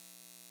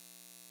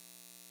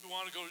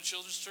want to go to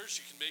Children's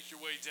Church, you can make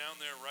your way down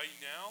there right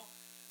now.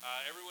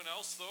 Everyone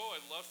else, though,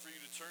 I'd love for you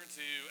to turn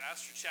to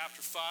Esther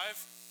chapter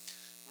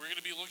 5. We're going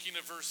to be looking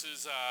at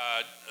verses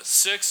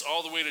 6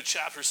 all the way to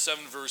chapter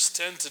 7, verse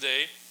 10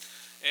 today.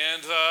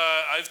 And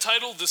I've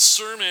titled this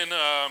sermon,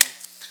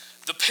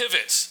 The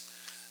Pivot.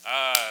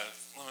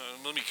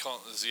 Let me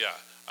call it this,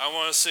 I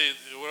want to say,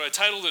 what I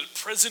titled it,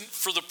 Present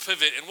for the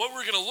Pivot. And what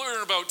we're going to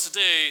learn about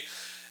today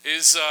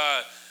is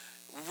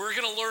we're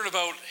going to learn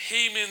about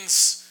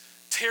Haman's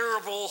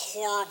terrible,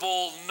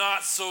 horrible,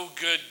 not so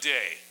good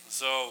day.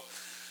 So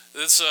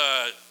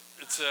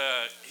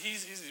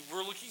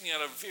we're looking at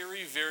a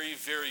very, very,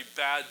 very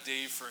bad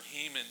day for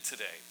Haman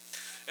today.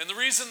 And the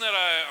reason that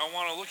I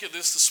want to look at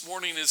this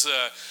morning is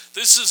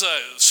this is a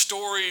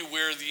story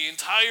where the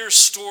entire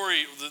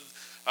story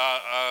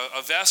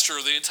of Esther,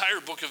 the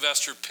entire book of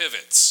Esther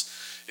pivots.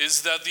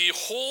 Is that the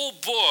whole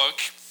book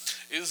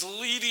is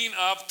leading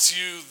up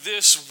to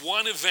this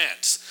one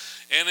event.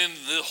 And then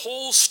the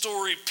whole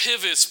story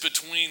pivots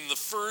between the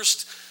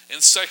first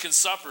and second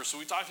supper. So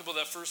we talked about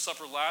that first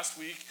supper last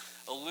week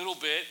a little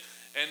bit.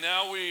 And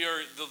now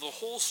the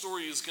whole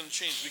story is going to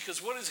change.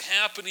 Because what is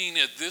happening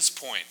at this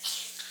point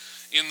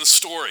in the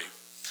story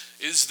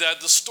is that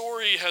the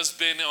story has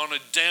been on a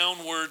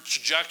downward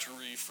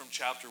trajectory from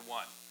chapter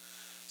 1.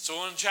 So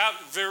in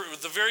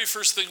the very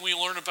first thing we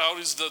learn about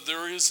is that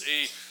there is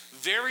a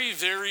very,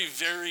 very,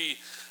 very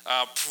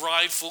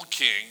prideful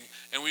king.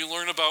 And we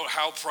learn about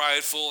how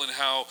prideful and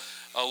how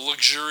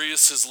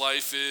luxurious his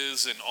life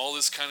is and all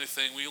this kind of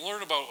thing. We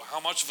learn about how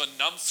much of a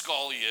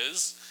numbskull he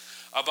is,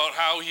 about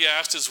how he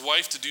asked his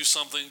wife to do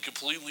something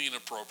completely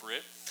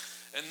inappropriate.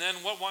 And then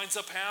what winds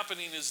up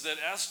happening is that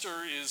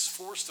Esther is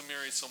forced to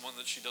marry someone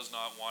that she does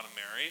not want to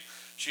marry.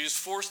 She is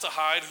forced to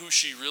hide who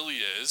she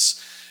really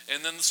is.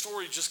 And then the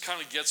story just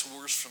kind of gets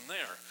worse from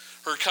there.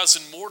 Her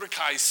cousin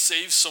Mordecai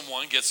saves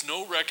someone, gets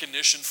no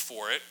recognition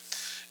for it.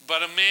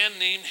 But a man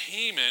named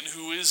Haman,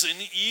 who is an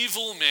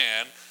evil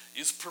man,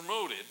 is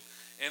promoted.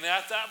 And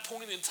at that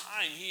point in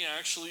time, he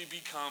actually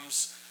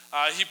becomes,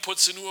 he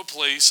puts into a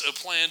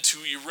plan to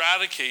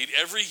eradicate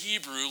every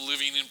Hebrew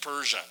living in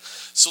Persia.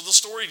 So the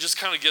story just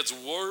kind of gets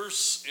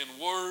worse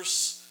and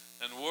worse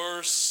and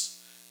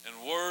worse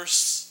and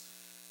worse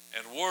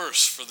and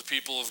worse for the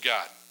people of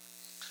God.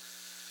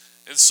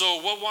 And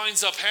so what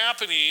winds up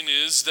happening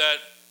is that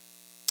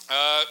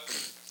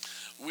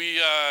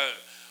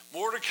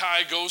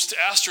Mordecai goes to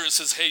Esther and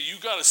says, hey, you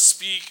got to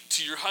speak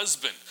to your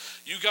husband.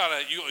 You got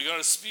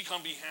to speak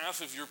on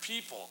behalf of your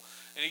people.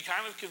 And he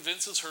kind of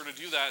convinces her to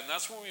do that. And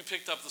that's where we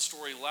picked up the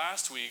story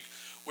last week,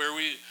 where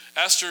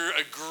Esther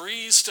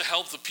agrees to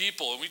help the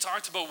people. And we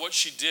talked about what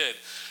she did,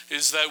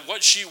 is that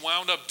what she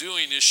wound up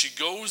doing is she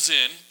goes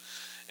in,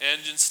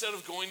 and instead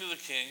of going to the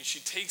king,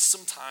 she takes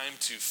some time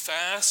to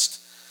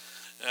fast,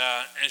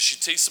 and she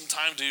takes some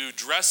time to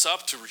dress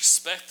up to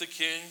respect the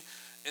king.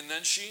 And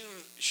then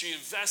she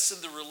invests in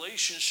the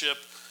relationship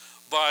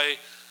by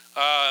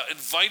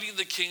inviting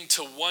the king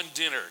to one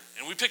dinner.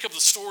 And we pick up the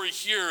story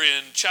here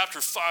in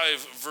chapter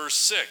 5, verse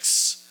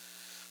 6.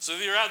 So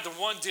they're at the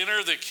one dinner.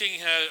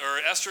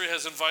 Esther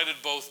has invited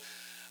both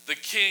the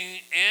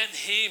king and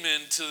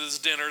Haman to this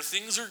dinner.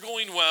 Things are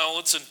going well.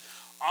 It's an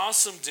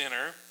awesome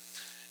dinner.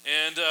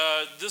 And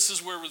this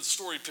is where the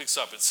story picks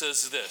up. It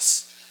says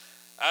this: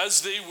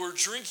 as they were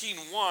drinking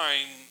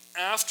wine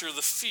after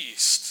the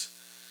feast,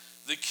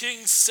 the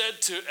king said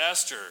to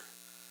Esther,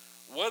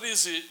 what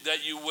is it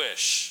that you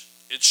wish?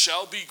 It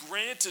shall be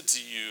granted to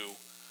you.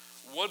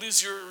 What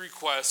is your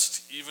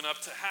request? Even up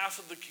to half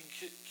of the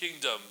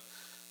kingdom,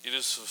 it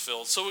is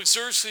fulfilled. So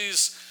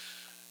Xerxes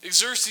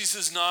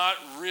is not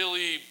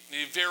really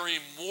a very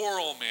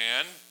moral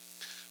man,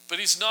 but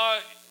he's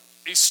not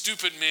a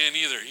stupid man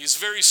either. He's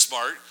very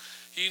smart.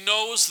 He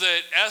knows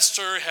that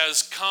Esther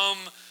has come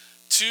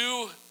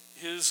to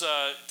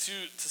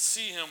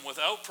see him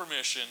without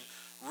permission,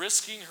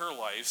 risking her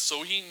life,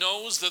 so he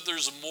knows that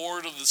there's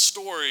more to the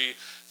story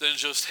than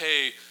just,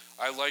 hey,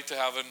 I'd like to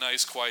have a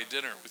nice quiet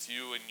dinner with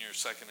you and your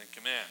second in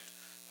command.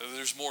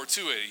 There's more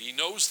to it. He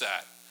knows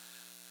that.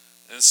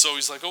 And so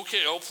he's like, okay,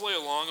 I'll play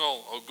along,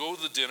 I'll go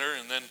to the dinner.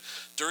 And then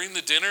during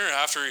the dinner,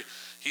 after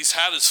he's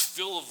had his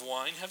fill of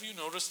wine, have you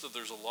noticed that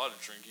there's a lot of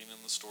drinking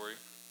in the story?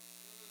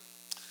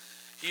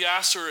 He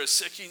asks her a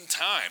second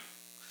time.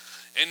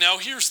 And now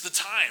here's the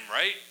time,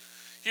 right?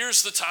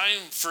 Here's the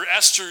time for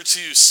Esther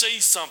to say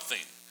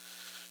something.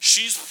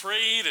 She's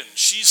prayed and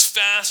she's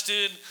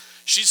fasted.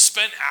 She's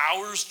spent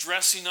hours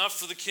dressing up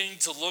for the king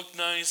to look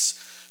nice.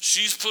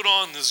 She's put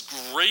on this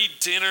great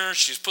dinner.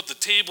 She's put the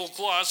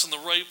tablecloths in the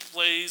right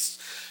place.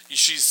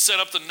 She's set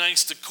up the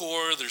nice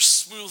decor. There's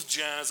smooth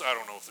jazz. I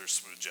don't know if there's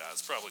smooth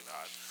jazz. Probably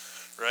not,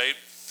 right?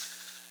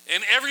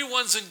 And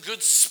everyone's in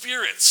good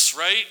spirits,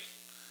 right?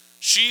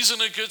 She's in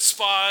a good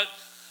spot.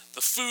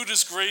 The food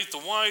is great. The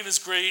wine is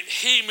great.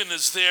 Haman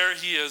is there.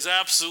 He has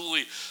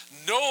absolutely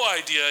no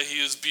idea he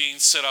is being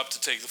set up to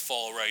take the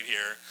fall right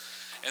here.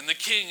 And the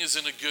king is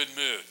in a good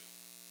mood.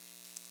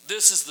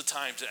 This is the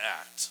time to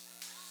act.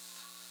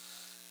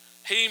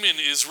 Haman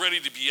is ready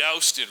to be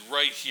ousted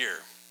right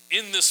here.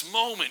 in this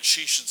moment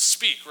she should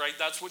speak, right?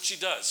 That's what she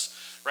does.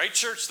 Right,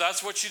 church?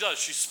 That's what she does.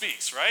 She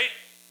speaks, right?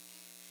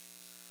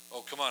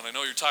 Oh, come on. I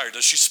know you're tired.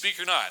 Does she speak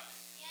or not?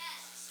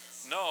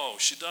 Yes. No,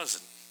 she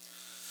doesn't.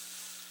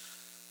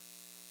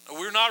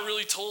 We're not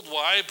really told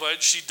why,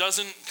 but she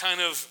doesn't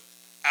kind of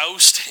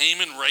oust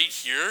Haman right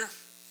here.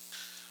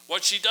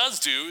 What she does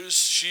do is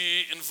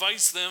she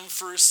invites them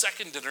for a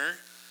second dinner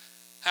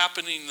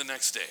happening the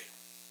next day.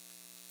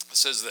 It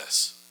says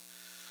this: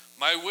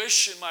 "My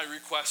wish and my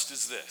request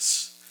is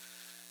this: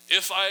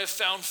 if I have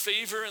found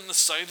favor in the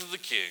sight of the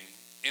king,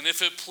 and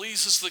if it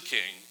pleases the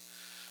king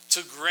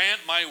to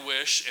grant my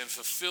wish and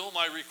fulfill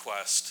my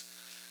request,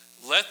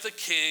 let the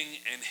king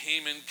and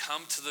Haman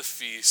come to the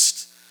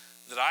feast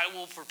that I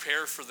will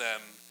prepare for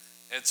them,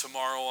 and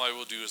tomorrow I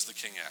will do as the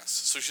king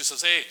asks." So she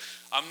says, hey,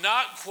 I'm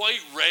not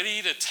quite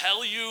ready to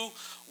tell you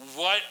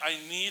what I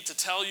need to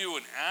tell you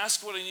and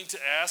ask what I need to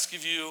ask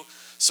of you.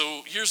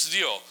 So here's the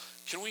deal.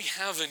 Can we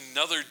have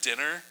another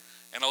dinner?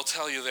 And I'll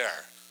tell you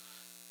there.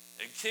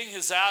 And King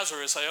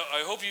Ahasuerus,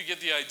 I hope you get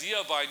the idea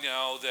by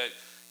now that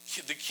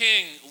the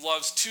king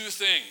loves two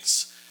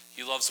things.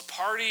 He loves a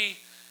party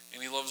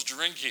and he loves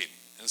drinking.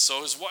 And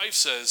so his wife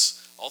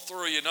says, I'll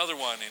throw you another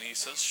one. And he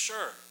says,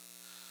 sure.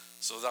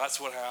 So that's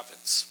what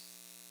happens.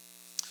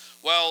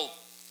 Well,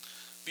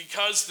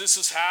 because this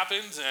has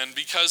happened and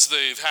because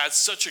they've had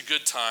such a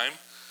good time,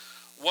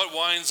 what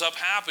winds up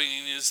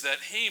happening is that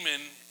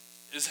Haman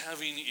is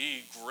having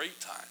a great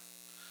time.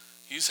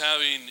 He's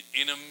having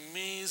an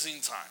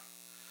amazing time.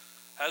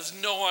 Has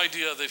no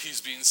idea that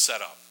he's being set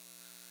up.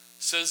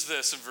 Says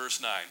this in verse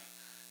 9.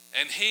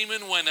 "And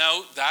Haman went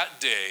out that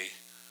day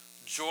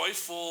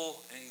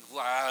joyful and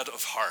glad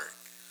of heart."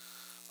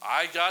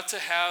 I got to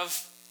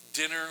have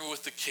dinner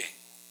with the king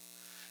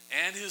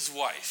and his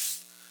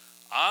wife.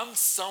 I'm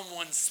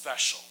someone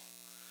special.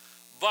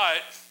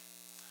 But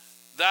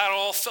that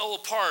all fell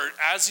apart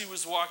as he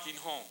was walking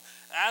home.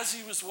 As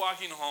he was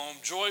walking home,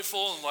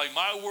 joyful and like,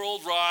 my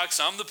world rocks,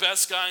 I'm the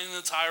best guy in the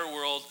entire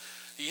world,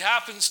 he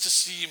happens to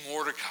see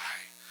Mordecai.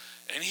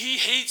 And he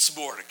hates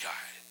Mordecai.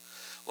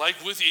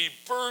 Like with a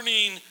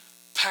burning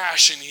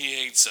passion, he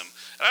hates him.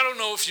 And I don't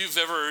know if you've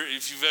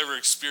ever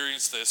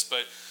experienced this,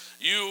 but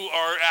you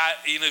are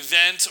at an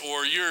event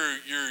or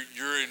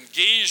you're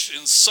engaged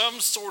in some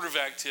sort of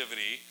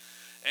activity,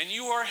 and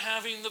you are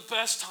having the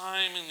best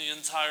time in the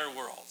entire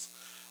world.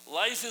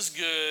 Life is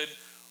good,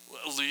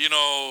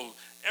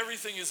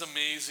 everything is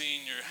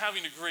amazing, you're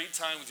having a great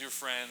time with your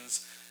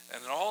friends,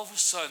 and then all of a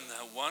sudden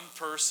that one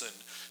person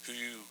who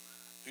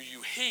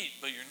you hate,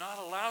 but you're not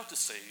allowed to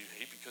say you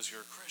hate because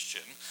you're a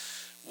Christian,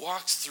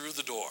 walks through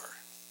the door.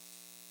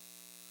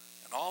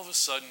 And all of a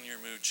sudden your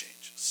mood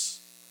changes.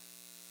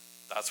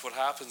 That's what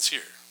happens here.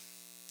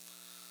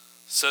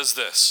 It says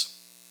this: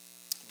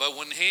 "But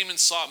when Haman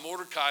saw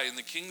Mordecai in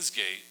the king's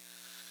gate,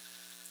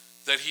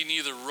 that he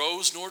neither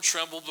rose nor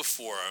trembled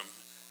before him,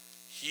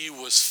 he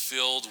was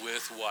filled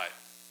with" what?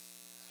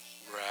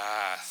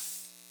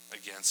 Wrath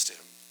against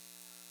him.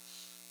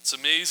 It's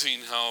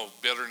amazing how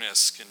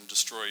bitterness can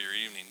destroy your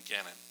evening,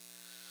 can it?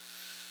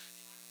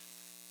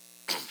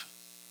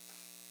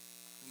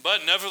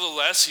 But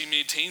nevertheless, he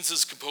maintains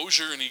his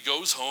composure and he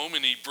goes home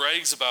and he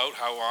brags about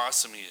how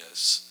awesome he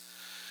is.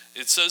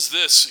 It says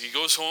this, he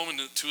goes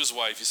home to his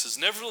wife. He says,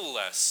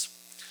 "Nevertheless,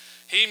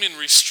 Haman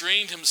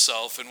restrained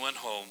himself and went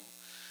home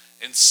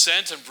and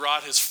sent and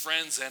brought his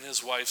friends and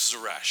his wife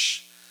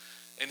Zeresh.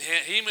 And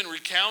Haman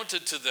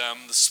recounted to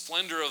them the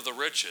splendor of the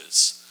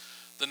riches,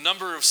 the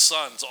number of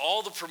sons,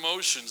 all the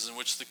promotions in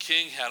which the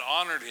king had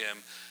honored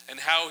him, and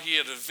how he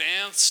had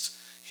advanced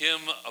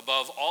him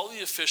above all the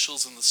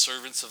officials and the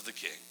servants of the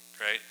king,"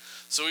 right?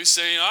 So he's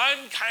saying,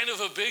 I'm kind of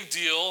a big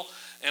deal,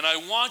 and I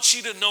want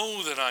you to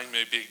know that I'm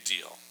a big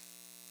deal.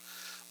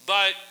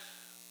 But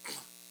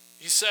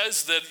he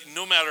says that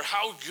no matter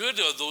how good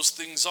those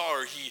things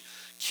are, he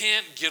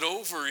can't get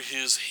over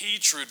his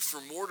hatred for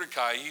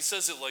Mordecai. He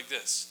says it like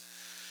this: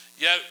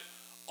 "Yet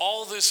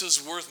all this is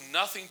worth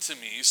nothing to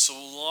me so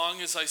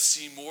long as I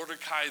see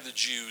Mordecai the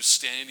Jew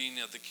standing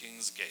at the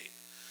king's gate."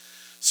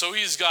 So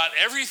he's got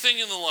everything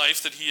in the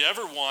life that he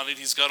ever wanted.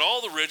 He's got all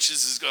the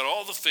riches. He's got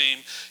all the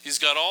fame. He's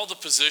got all the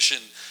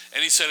position.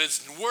 And he said,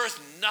 it's worth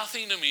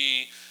nothing to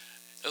me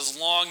as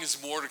long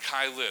as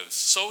Mordecai lives.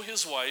 So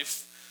his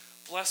wife,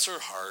 bless her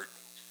heart,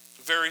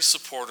 very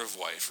supportive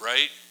wife,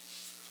 right,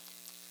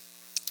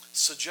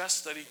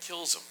 suggests that he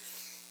kills him.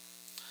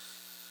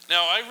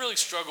 Now, I really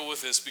struggle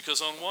with this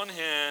because on one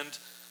hand,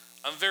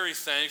 I'm very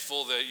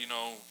thankful that,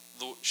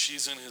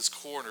 she's in his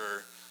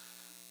corner,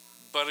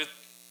 but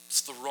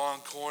it's the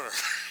wrong corner,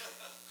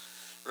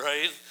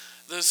 right?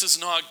 This is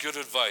not good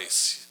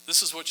advice.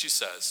 This is what she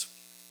says.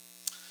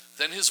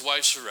 "Then his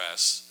wife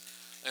Zeresh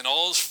and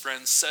all his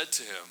friends said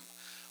to him,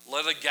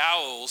 let a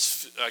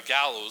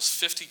gallows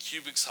 50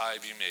 cubits high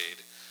be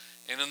made,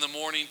 and in the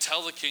morning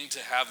tell the king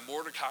to have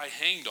Mordecai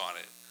hanged on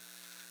it.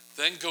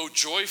 Then go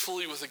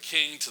joyfully with the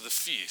king to the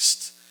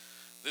feast."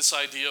 This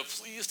idea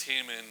pleased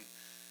Haman,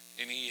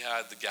 and he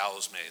had the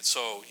gallows made.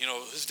 So,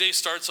 his day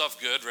starts off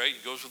good, right? He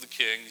goes with the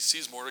king. He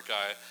sees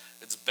Mordecai.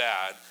 It's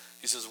bad.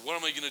 He says, what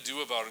am I going to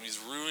do about him? He's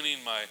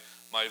ruining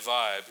my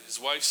vibe. His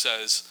wife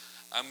says,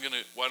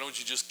 why don't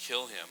you just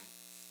kill him?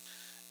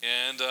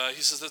 And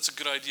he says, that's a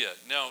good idea.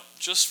 Now,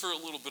 just for a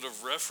little bit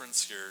of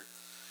reference here,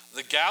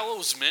 the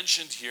gallows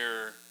mentioned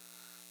here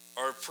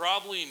are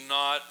probably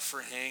not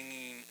for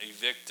hanging a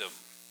victim.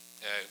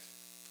 Okay?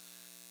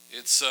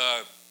 It's,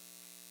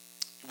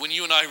 when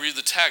you and I read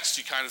the text,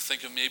 you kind of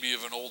think of maybe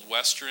of an old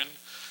Western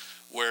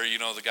where,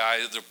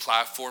 the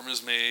platform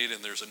is made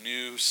and there's a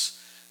noose.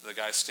 The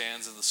guy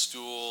stands in the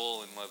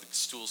stool and the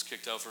stool's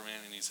kicked out for a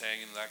minute and he's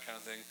hanging, that kind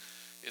of thing.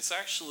 It's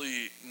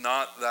actually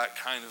not that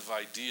kind of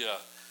idea.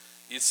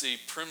 It's a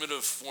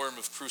primitive form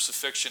of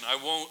crucifixion.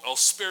 I'll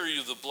spare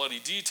you the bloody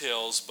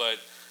details, but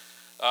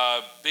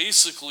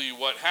basically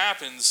what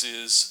happens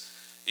is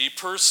a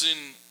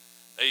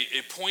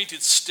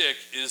pointed stick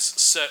is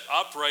set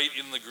upright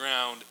in the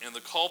ground and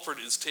the culprit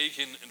is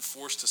taken and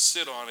forced to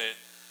sit on it,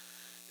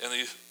 and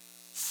they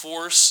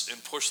force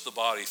and push the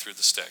body through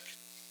the stick.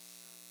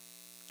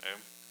 Okay?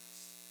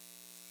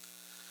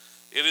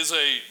 It is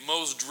a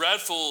most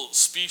dreadful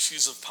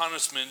species of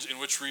punishment in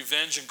which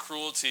revenge and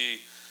cruelty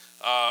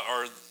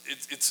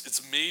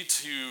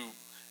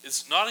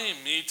it's not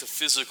even made to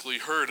physically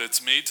hurt,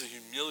 it's made to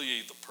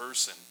humiliate the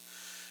person.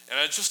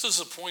 And just as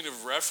a point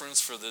of reference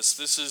for this,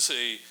 this is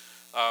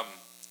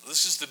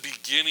the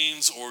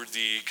beginnings or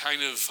the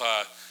kind of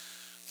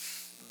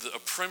a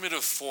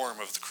primitive form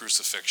of the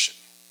crucifixion.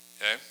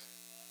 Okay?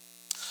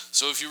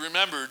 So if you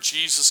remember,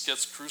 Jesus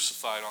gets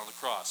crucified on the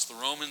cross. The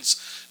Romans,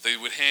 they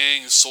would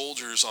hang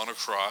soldiers on a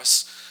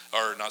cross,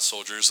 or not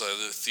soldiers,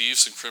 the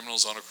thieves and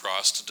criminals on a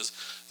cross, to just,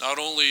 not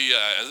only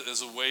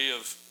as a way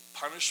of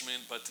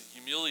punishment, but to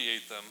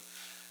humiliate them.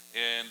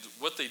 And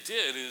what they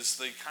did is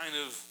they kind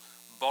of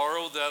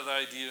borrowed that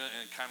idea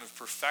and kind of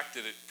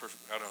perfected it.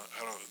 I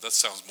don't. That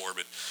sounds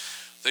morbid.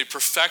 They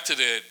perfected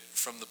it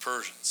from the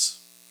Persians,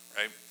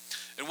 right?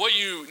 And what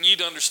you need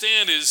to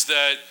understand is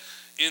that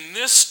in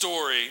this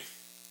story,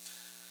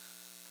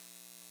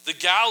 the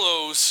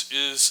gallows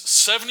is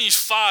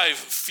 75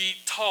 feet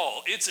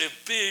tall. It's a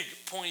big,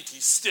 pointy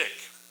stick.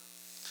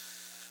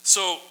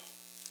 So,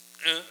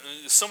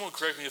 someone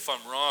correct me if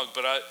I'm wrong,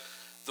 but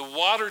the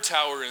water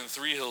tower in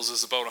Three Hills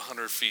is about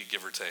 100 feet,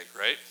 give or take,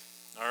 right?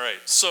 All right.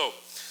 So,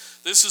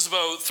 this is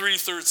about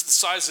 3/3 the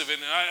size of it.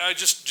 And I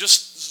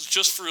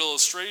just for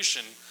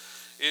illustration,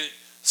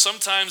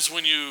 sometimes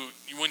when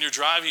you're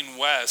driving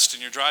west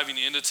and you're driving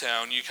into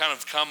town, you kind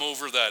of come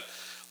over that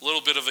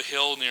little bit of a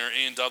hill near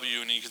A&W,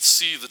 and you can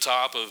see the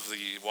top of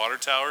the water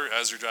tower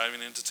as you're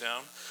driving into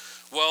town.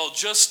 Well,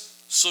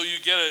 just so you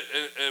get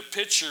a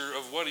picture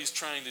of what he's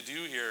trying to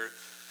do here,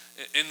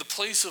 in the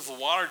place of a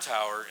water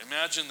tower,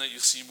 imagine that you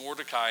see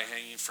Mordecai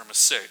hanging from a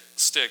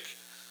stick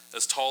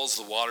as tall as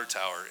the water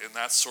tower, and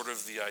that's sort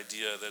of the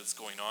idea that's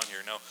going on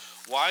here. Now,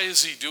 why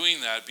is he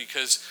doing that?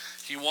 Because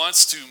he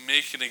wants to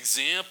make an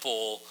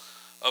example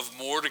of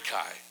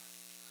Mordecai.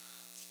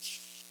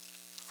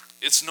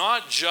 It's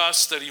not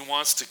just that he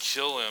wants to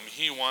kill him.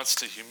 He wants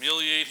to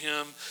humiliate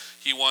him.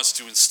 He wants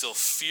to instill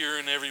fear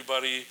in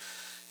everybody.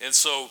 And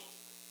so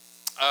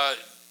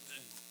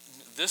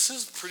this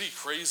is pretty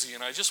crazy.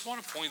 And I just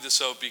want to point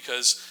this out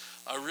because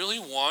I really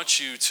want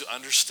you to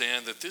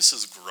understand that this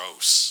is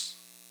gross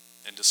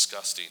and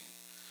disgusting.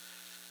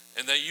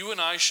 And that you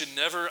and I should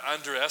never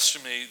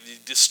underestimate the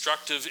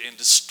destructive and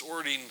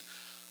distorting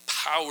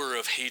power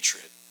of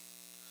hatred.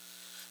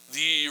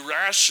 The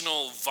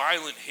irrational,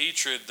 violent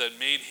hatred that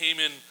made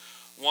Haman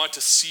want to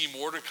see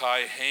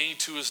Mordecai hang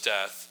to his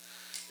death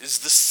is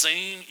the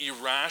same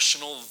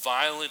irrational,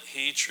 violent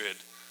hatred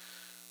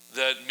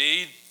that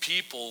made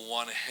people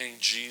want to hang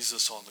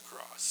Jesus on the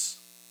cross.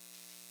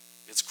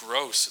 It's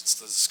gross. It's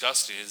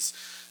disgusting.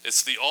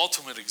 It's the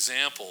ultimate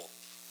example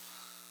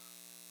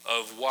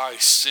of why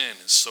sin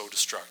is so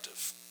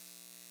destructive.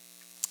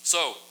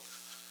 So,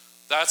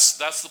 that's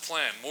the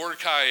plan.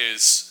 Mordecai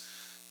is...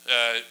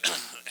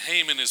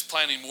 Haman is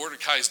planning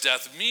Mordecai's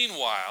death.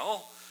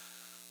 Meanwhile,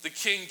 the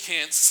king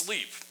can't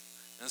sleep.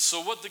 And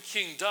so what the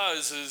king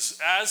does is,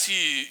 as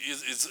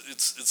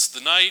it's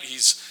the night,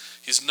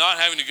 he's not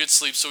having a good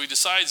sleep, so he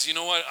decides, you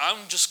know what,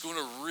 I'm just going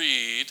to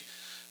read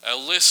a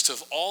list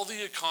of all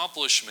the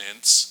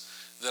accomplishments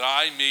that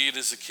I made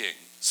as a king.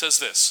 It says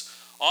this: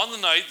 on the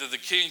night that the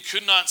king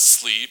could not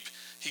sleep,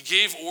 he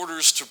gave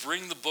orders to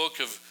bring the book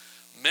of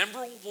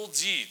memorable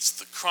deeds,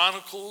 the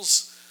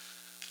Chronicles,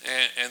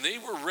 and they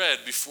were read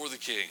before the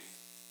king.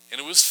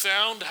 And it was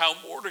found how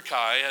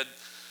Mordecai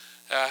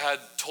had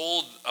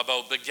told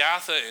about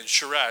Begatha and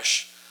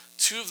Sheresh,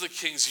 two of the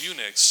king's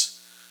eunuchs,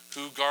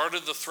 who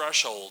guarded the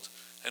threshold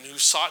and who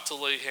sought to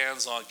lay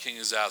hands on King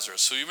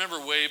Ahasuerus. So you remember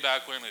way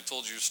back when I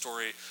told you a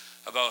story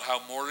about how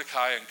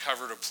Mordecai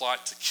uncovered a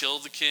plot to kill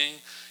the king,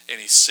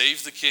 and he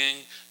saved the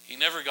king. He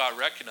never got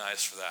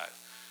recognized for that.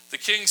 The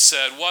king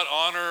said, "What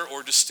honor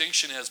or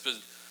distinction has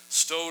been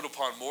bestowed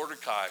upon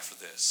Mordecai for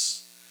this?"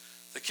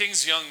 The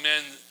king's young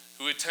men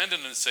who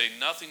attended him say,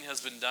 "Nothing has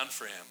been done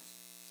for him."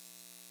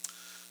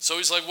 So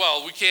he's like,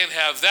 well, we can't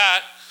have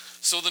that.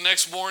 So the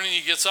next morning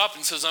he gets up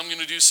and says, I'm going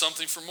to do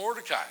something for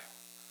Mordecai.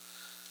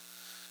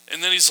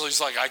 And then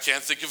he's like, I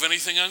can't think of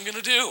anything I'm going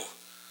to do.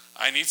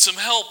 I need some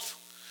help.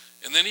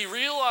 And then he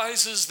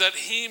realizes that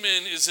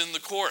Haman is in the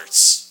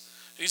courts.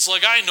 He's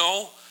like, I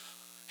know.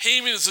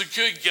 Haman is a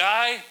good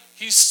guy.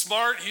 He's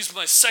smart. He's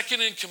my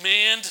second in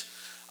command.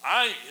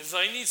 If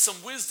I need some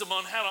wisdom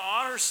on how to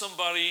honor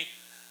somebody,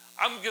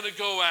 I'm going to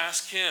go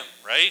ask him,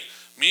 right?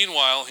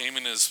 Meanwhile,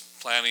 Haman is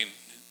planning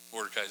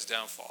Mordecai's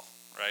downfall,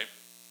 right?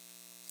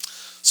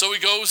 So he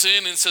goes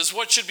in and says,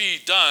 what should be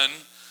done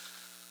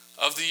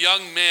of the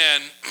young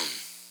man?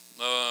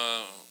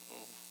 I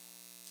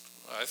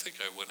think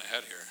I went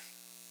ahead here,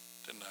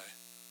 didn't I?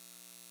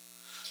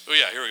 Oh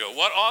yeah, here we go.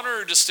 What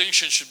honor or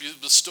distinction should be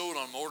bestowed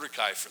on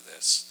Mordecai for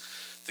this?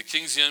 The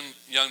king's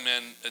young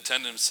men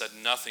attendant said,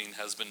 nothing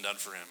has been done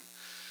for him.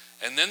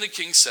 And then the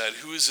king said,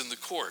 who is in the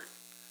court?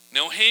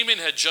 Now Haman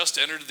had just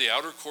entered the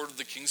outer court of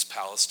the king's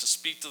palace to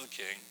speak to the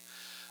king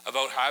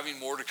about having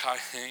Mordecai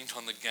hanged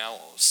on the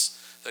gallows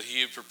that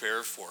he had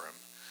prepared for him.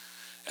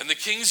 And the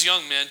king's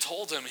young men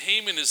told him,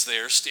 Haman is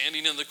there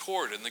standing in the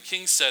court. And the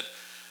king said,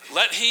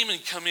 let Haman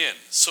come in.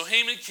 So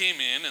Haman came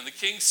in, and the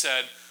king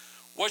said,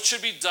 what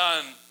should be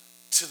done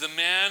to the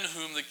man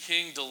whom the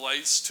king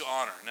delights to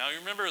honor? Now you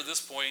remember at this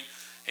point,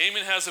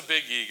 Haman has a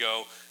big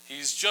ego.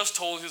 He's just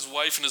told his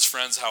wife and his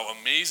friends how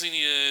amazing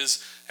he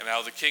is and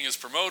how the king has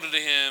promoted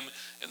him.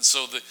 And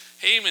so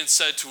Haman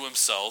said to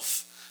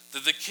himself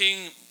that the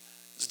king's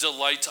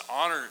delight to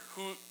honor,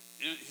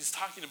 he's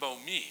talking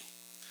about me.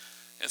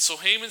 And so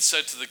Haman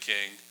said to the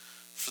king,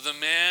 for the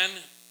man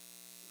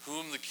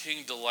whom the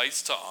king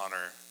delights to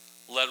honor,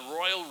 let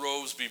royal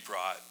robes be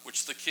brought,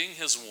 which the king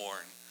has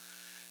worn,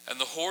 and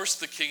the horse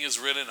the king is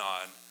ridden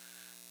on,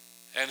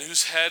 and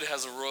whose head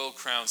has a royal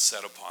crown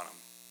set upon him.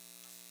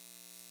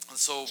 And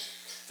so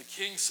the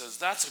king says,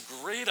 that's a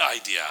great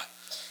idea.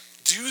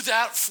 Do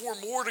that for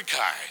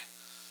Mordecai,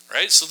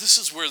 right? So this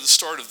is where the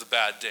start of the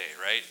bad day,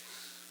 right?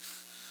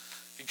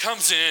 He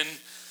comes in,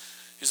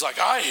 he's like,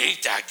 I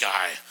hate that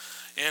guy.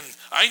 And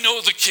I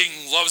know the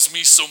king loves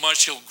me so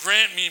much, he'll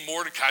grant me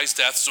Mordecai's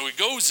death. So he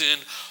goes in,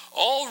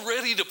 all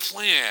ready to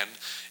plan.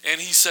 And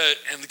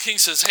the king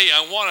says, hey,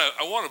 I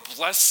want to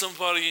bless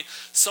somebody.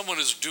 Someone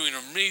is doing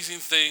amazing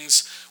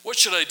things. What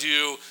should I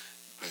do?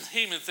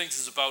 Haman thinks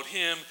it's about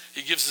him.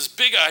 He gives this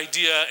big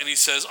idea, and he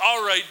says,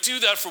 all right, do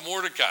that for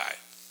Mordecai.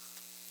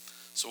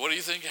 So what do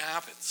you think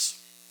happens?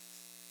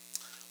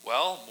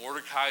 Well,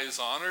 Mordecai is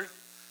honored,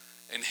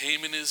 and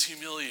Haman is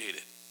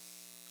humiliated.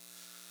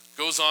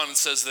 Goes on and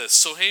says this,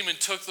 so Haman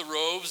took the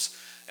robes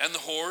and the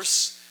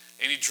horse,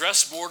 and he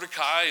dressed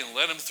Mordecai and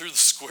led him through the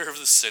square of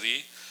the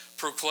city,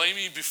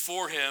 proclaiming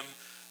before him,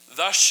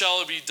 thus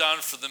shall it be done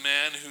for the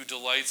man who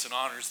delights and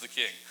honors the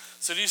king.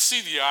 So do you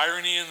see the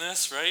irony in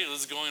this, right?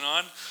 What's going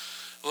on?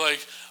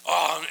 Like,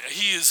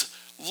 he is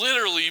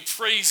literally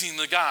praising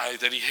the guy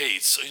that he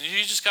hates. And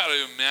you just got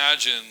to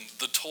imagine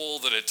the toll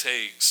that it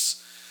takes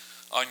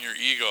on your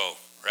ego,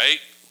 right?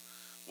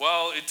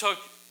 Well, it took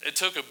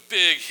a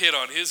big hit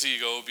on his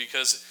ego,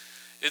 because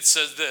it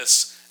says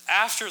this,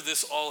 after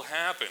this all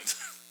happened,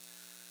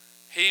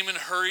 Haman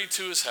hurried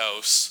to his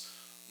house,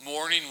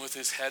 mourning with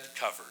his head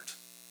covered.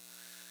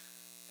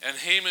 And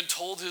Haman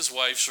told his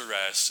wife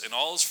Zeresh and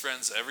all his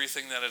friends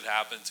everything that had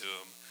happened to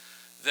him.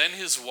 Then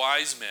his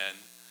wise men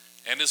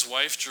and his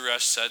wife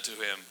Zeresh said to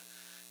him,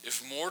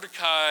 if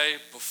Mordecai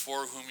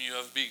before whom you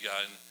have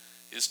begun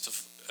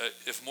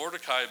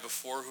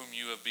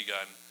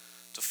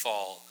to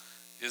fall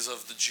is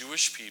of the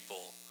Jewish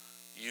people,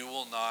 you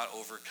will not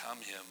overcome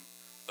him,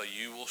 but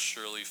you will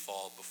surely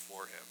fall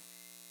before him.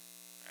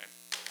 Right?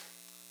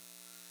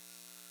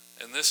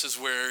 And this is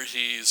where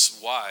he's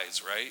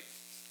wise, right?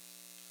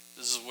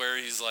 This is where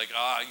he's like,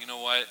 you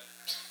know what?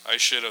 I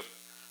should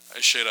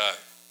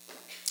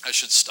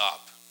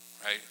stop,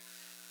 right?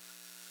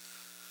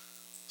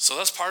 So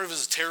that's part of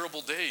his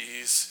terrible day.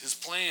 His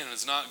plan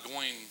is not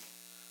going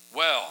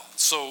well.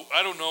 So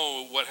I don't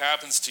know what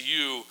happens to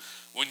you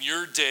when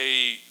your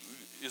day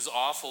is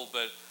awful,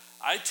 but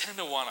I tend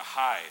to want to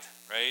hide,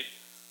 right?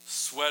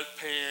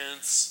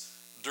 Sweatpants,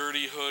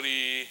 dirty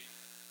hoodie,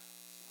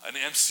 an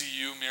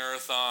MCU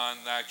marathon,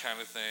 that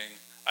kind of thing.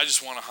 I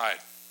just want to hide.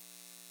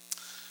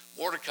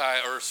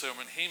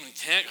 Haman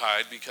can't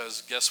hide,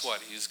 because guess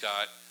what? He's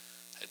got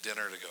a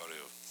dinner to go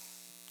to.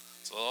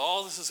 So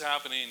all this is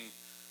happening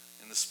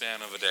in the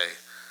span of a day.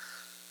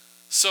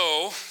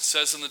 So, it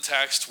says in the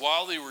text,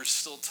 while they were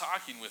still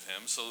talking with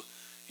him, so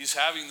he's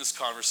having this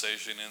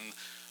conversation, and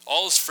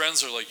all his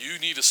friends are like, you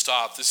need to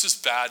stop. This is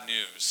bad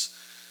news.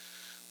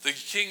 The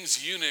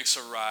king's eunuchs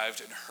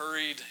arrived and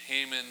hurried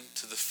Haman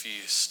to the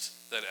feast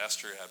that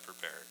Esther had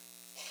prepared.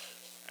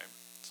 Okay?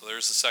 So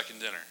there's the second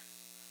dinner.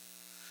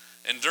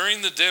 And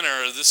during the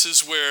dinner, this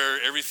is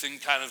where everything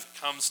kind of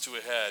comes to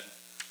a head.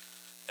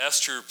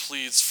 Esther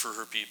pleads for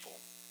her people.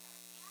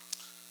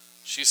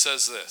 She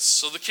says this,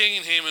 so the king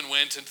and Haman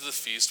went into the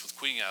feast with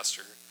Queen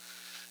Esther.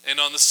 And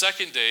on the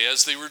second day,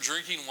 as they were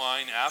drinking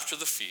wine after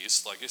the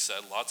feast, like I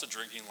said, lots of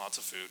drinking, lots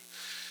of food.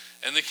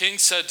 And the king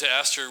said to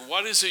Esther,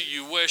 what is it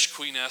you wish,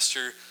 Queen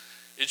Esther?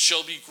 It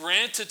shall be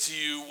granted to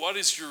you. What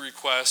is your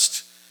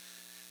request?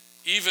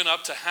 even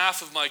up to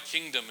half of my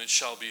kingdom it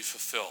shall be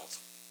fulfilled.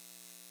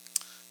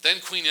 Then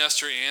Queen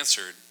Esther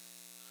answered,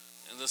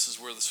 and this is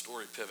where the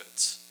story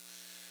pivots.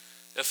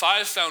 If I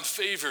have found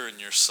favor in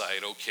your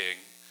sight, O king,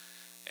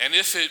 and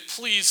if it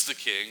please the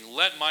king,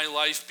 let my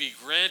life be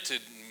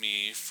granted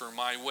me for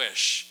my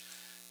wish,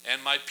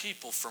 and my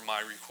people for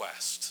my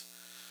request.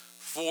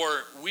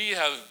 For we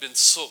have been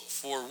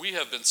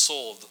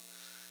sold,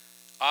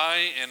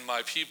 I and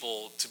my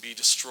people, to be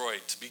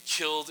destroyed, to be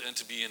killed, and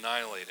to be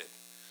annihilated.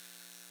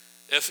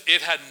 If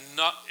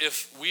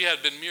we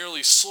had been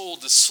merely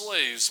sold as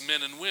slaves,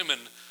 men and women,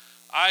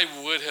 I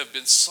would have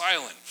been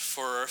silent,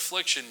 for our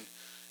affliction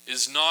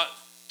is not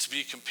to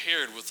be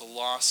compared with the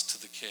loss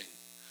to the king.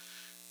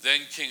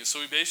 Then so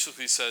she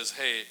basically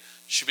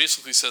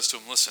says to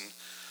him, listen,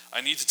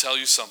 I need to tell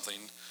you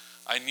something.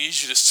 I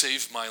need you to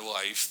save my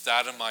life,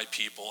 that of my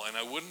people, and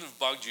I wouldn't have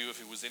bugged you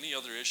if it was any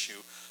other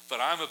issue, but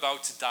I'm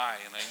about to die,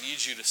 and I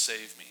need you to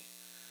save me.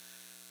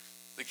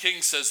 The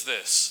king says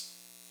this,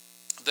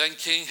 then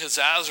King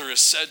Ahasuerus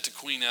said to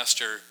Queen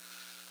Esther,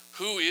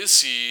 who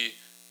is he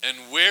and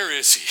where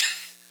is he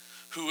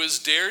who has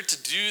dared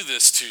to do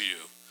this to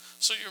you?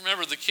 So you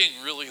remember the king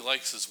really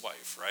likes his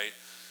wife, right?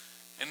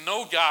 And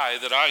no guy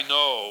that I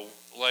know,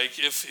 like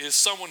if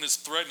someone is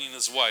threatening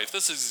his wife,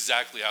 this is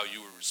exactly how you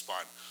would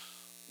respond.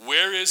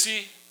 Where is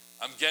he?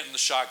 I'm getting the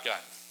shotgun,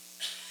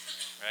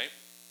 right?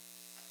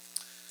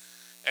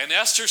 And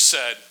Esther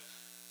said,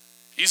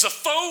 he's a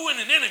foe and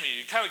an enemy.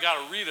 You kind of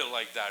got to read it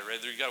like that,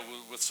 right? There you got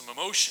with some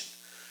emotion.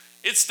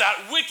 It's that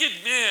wicked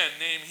man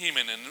named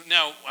Haman. And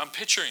now I'm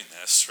picturing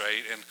this,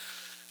 right? And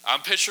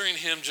I'm picturing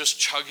him just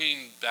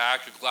chugging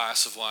back a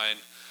glass of wine.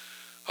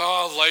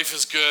 Oh, life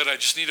is good. I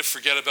just need to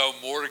forget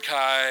about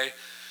Mordecai.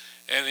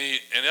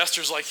 And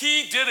Esther's like,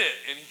 he did it.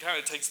 And he kind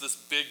of takes this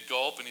big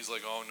gulp and he's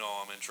like, oh no,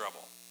 I'm in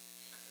trouble.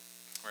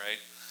 Right?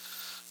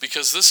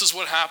 Because this is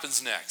what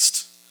happens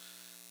next.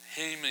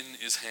 Haman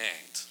is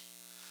hanged.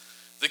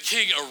 The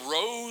king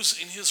arose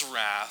in his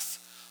wrath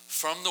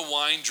from the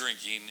wine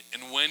drinking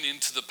and went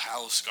into the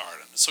palace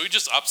garden. So he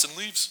just ups and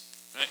leaves.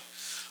 Right?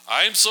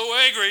 I am so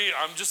angry,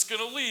 I'm just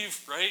going to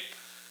leave, right?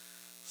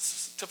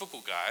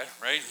 Typical guy,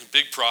 right?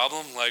 Big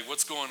problem, like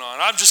what's going on?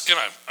 I'm just gonna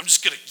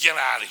get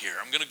out of here.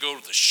 I'm gonna go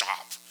to the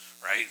shop,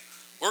 right?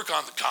 Work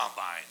on the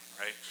combine,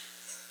 right?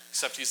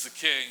 Except he's the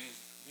king.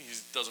 He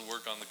doesn't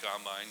work on the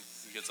combine.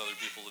 He gets other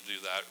people to do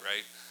that,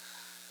 right?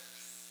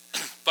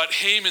 But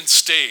Haman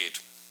stayed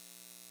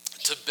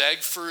to beg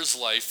for his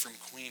life from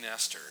Queen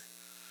Esther,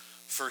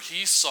 for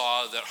he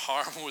saw that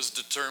harm was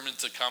determined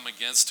to come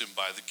against him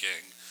by the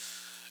king.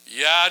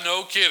 Yeah,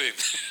 no kidding,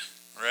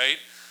 right?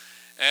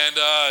 And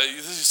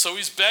so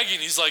he's begging.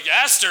 He's like,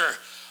 Esther,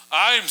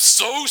 I'm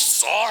so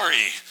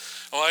sorry.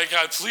 Like,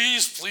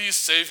 please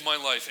save my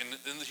life.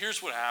 And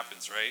here's what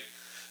happens, right?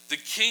 The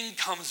king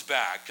comes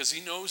back because he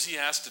knows he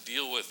has to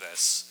deal with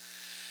this.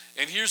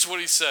 And here's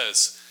what he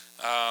says.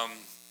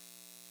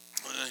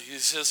 He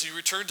says he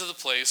returned to the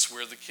place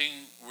where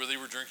they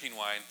were drinking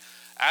wine.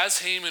 As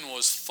Haman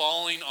was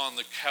falling on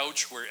the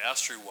couch where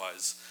Esther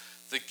was,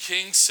 the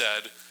king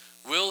said,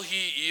 will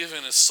he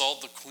even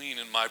assault the queen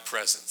in my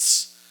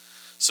presence?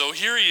 So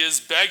here he is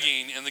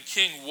begging, and the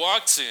king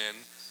walks in,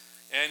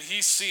 and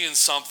he's seeing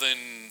something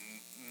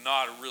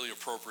not really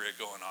appropriate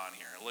going on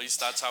here. At least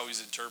that's how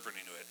he's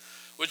interpreting it,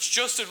 which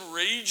just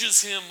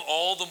enrages him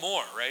all the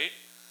more, right?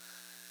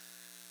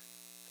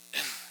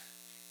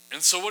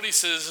 And so what he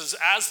says is,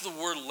 as the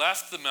word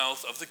left the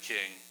mouth of the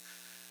king,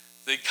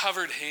 they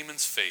covered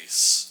Haman's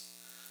face.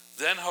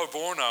 Then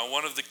Harbona,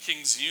 one of the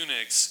king's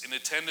eunuchs in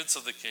attendance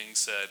of the king,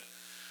 said,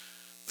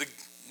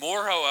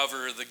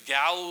 however, the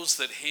gallows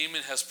that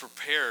Haman has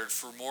prepared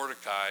for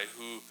Mordecai,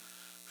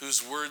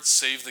 whose words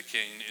save the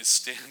king, is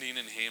standing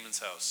in Haman's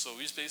house. So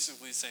he's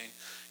basically saying,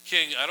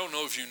 king, I don't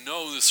know if you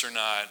know this or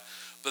not,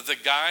 but the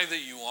guy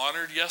that you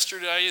honored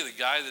yesterday, the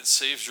guy that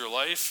saved your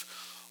life,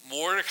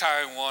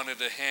 Mordecai wanted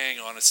to hang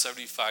on a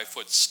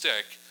 75-foot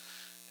stick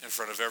in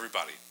front of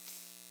everybody.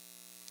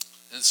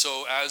 And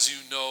so, as you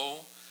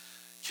know,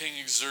 King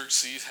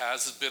Xerxes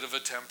has a bit of a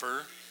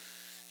temper.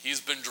 He's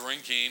been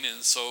drinking,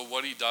 and so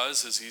what he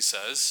does is he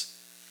says,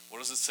 what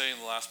does it say in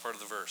the last part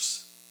of the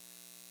verse?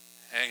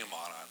 Hang him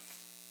on.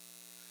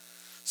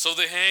 So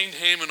they hanged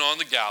Haman on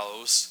the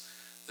gallows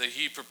that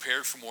he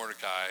prepared for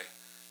Mordecai,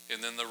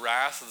 and then the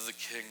wrath of the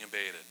king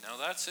abated. Now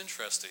that's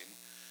interesting,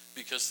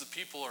 because the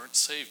people aren't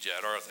saved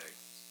yet, are they?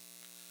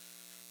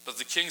 But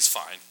the king's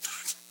fine.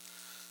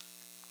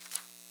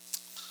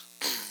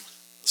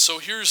 So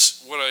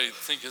here's what I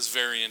think is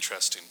very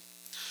interesting.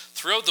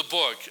 Throughout the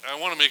book, I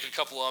want to make a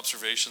couple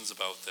observations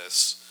about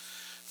this.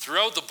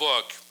 Throughout the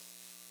book,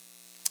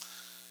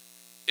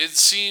 it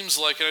seems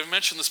like, and I've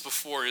mentioned this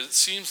before, it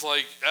seems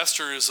like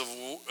Esther is of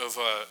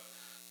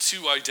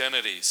two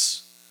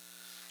identities.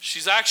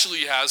 She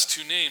actually has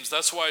two names.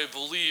 That's why I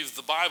believe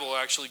the Bible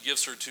actually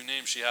gives her two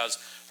names. She has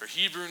her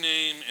Hebrew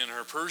name and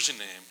her Persian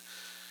name.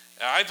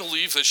 And I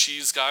believe that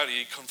she's got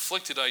a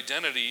conflicted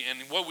identity,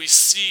 and what we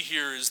see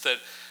here is that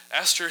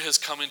Esther has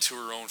come into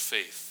her own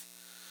faith.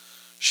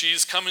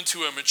 She's come into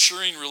a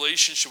maturing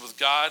relationship with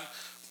God,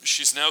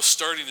 she's now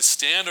starting to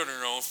stand on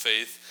her own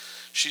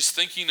faith. She's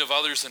thinking of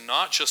others and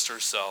not just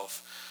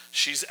herself.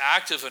 She's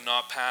active and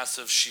not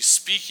passive. She's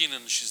speaking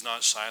and she's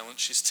not silent.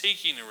 She's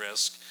taking a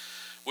risk,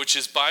 which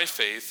is by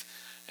faith.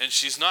 And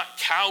she's not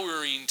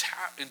cowering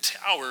in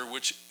terror,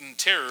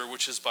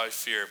 which is by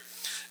fear.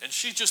 And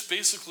she just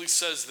basically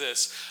says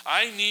this: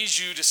 I need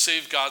you to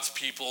save God's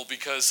people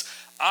because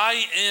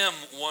I am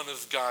one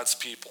of God's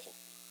people.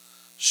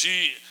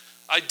 She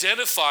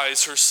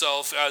identifies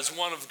herself as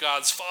one of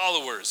God's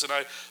followers. And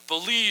I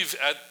believe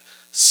at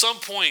some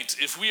point,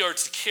 if we are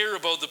to care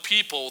about the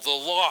people, the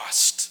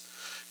lost,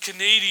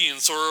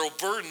 Canadians or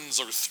Albertans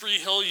or Three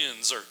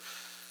Hillians or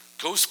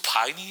Ghost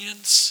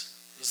Pineans,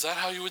 is that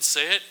how you would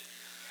say it?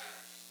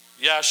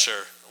 Yeah,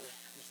 sure.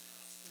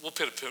 We'll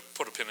put a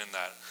pin in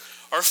that.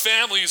 Our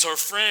families, our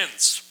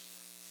friends.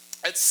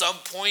 At some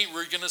point,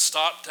 we're going to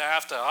stop to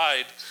have to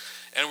hide,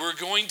 and we're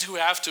going to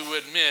have to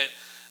admit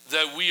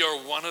that we are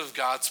one of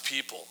God's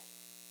people.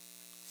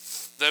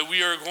 That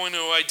we are going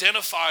to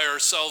identify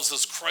ourselves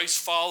as Christ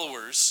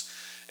followers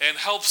and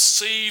help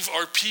save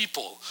our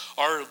people,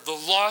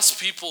 the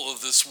lost people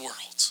of this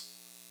world.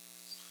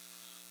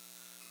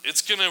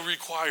 It's going to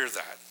require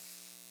that.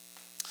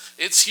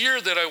 It's here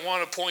that I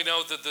want to point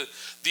out that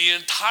the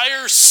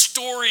entire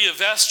story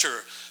of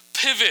Esther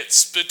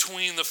pivots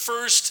between the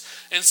first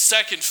and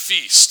second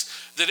feast.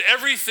 That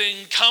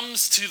everything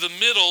comes to the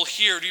middle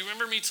here. Do you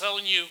remember me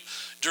telling you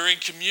during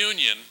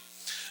communion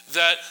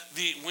that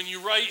when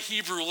you write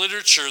Hebrew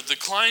literature, the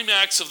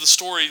climax of the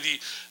story,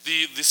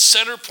 the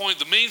center point,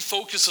 the main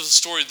focus of the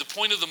story, the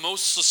point of the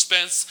most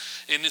suspense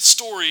in the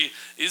story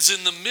is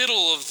in the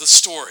middle of the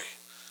story?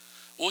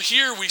 Well,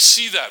 here we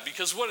see that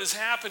because what is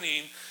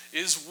happening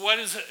is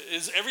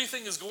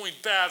everything is going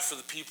bad for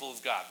the people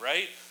of God,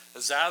 right?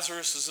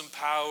 Ahasuerus is in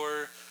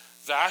power.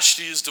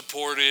 Vashti is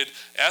deported.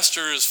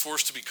 Esther is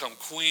forced to become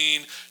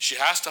queen. She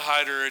has to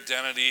hide her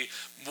identity.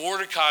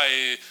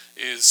 Mordecai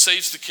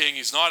saves the king.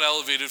 He's not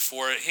elevated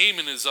for it.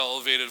 Haman is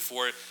elevated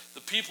for it.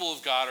 The people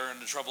of God are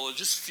into trouble. It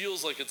just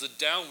feels like it's a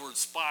downward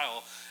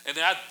spiral. And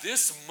at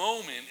this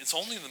moment, it's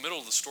only in the middle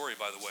of the story,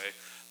 by the way,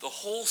 the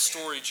whole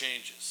story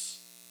changes.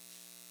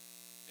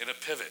 And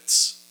it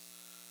pivots.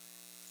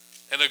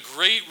 And a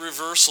great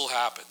reversal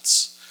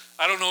happens.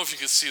 I don't know if you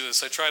can see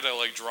this. I tried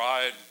to draw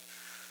it,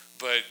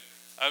 but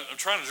I'm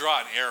trying to draw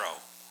an arrow,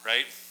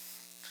 right?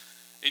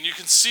 And you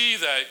can see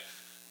that,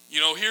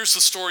 here's the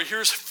story.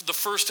 Here's the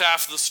first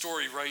half of the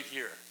story right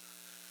here.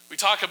 We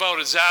talk about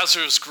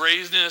Ahasuerus'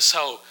 greatness,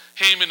 how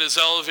Haman is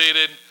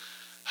elevated,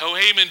 how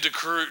Haman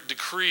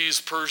decrees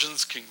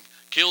Persians can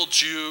kill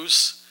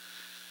Jews.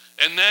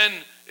 And then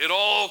it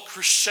all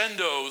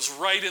crescendos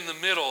right in the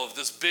middle of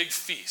this big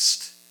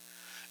feast.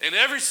 And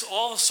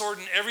all of a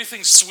sudden,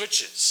 everything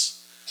switches.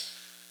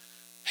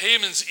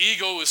 Haman's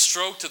ego is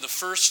stroked in the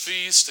first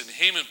feast, and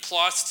Haman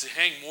plots to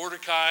hang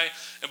Mordecai.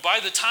 And by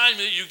the time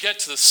that you get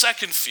to the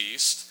second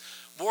feast,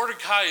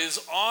 Mordecai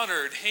is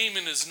honored,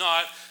 Haman is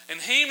not,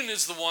 and Haman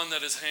is the one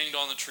that is hanged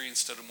on the tree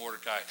instead of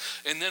Mordecai.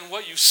 And then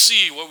what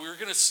we're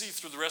going to see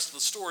through the rest of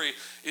the story,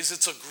 is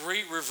it's a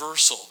great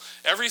reversal.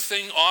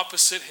 Everything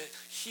opposite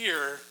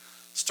here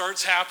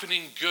starts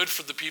happening good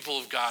for the people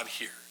of God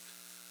here.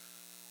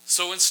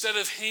 So instead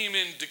of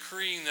Haman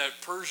decreeing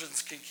that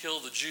Persians can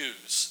kill the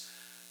Jews,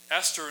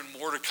 Esther and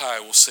Mordecai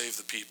will save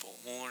the people.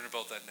 We'll learn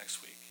about that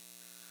next week.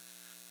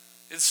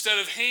 Instead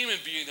of Haman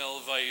being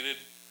elevated,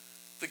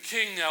 the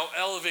king now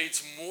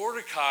elevates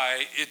Mordecai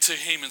into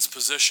Haman's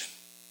position.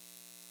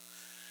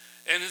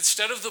 And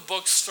instead of the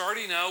book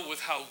starting out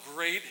with how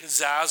great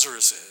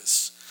Ahasuerus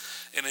is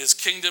and his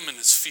kingdom and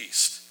his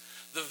feast,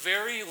 the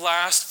very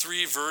last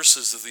 3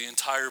 verses of the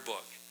entire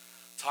book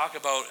talk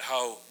about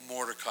how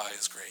Mordecai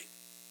is great.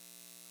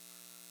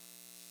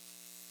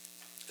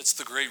 It's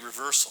the great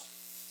reversal.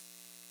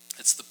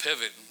 It's the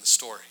pivot in the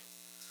story.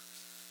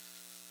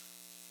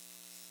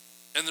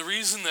 And the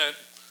reason that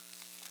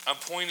I'm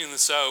pointing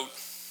this out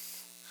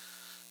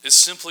is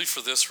simply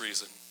for this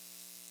reason.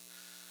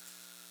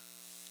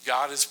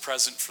 God is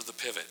present for the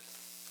pivot.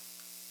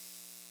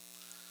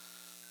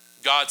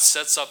 God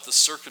sets up the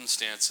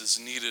circumstances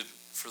needed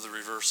for the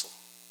reversal.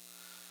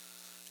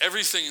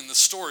 Everything in the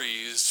story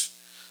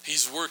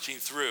he's working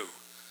through.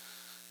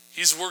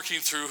 He's working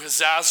through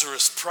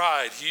Ahasuerus'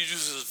 pride. He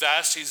uses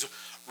Vashti's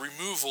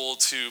removal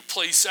to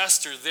place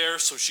Esther there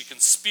so she can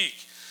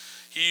speak.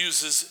 He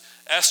uses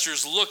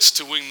Esther's looks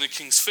to win the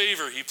king's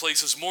favor. He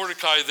places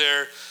Mordecai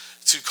there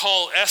to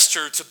call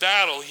Esther to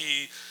battle.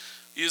 He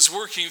is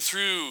working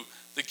through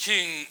the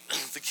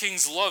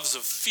king's loves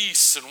of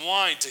feasts and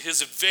wine to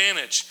his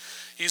advantage.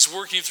 He's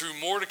working through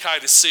Mordecai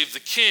to save the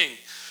king.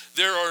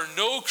 There are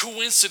no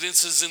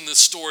coincidences in this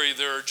story.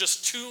 There are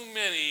just too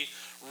many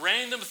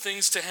random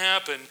things to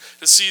happen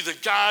to see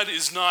that God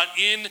is not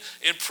in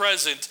and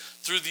present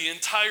through the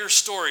entire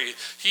story.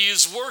 He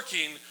is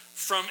working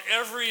from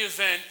every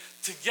event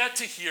to get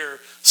to here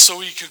so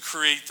he can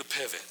create the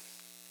pivot.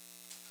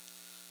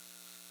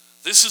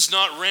 This is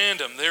not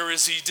random. There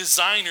is a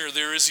designer.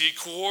 There is a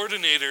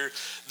coordinator.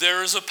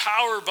 There is a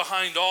power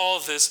behind all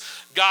of this.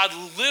 God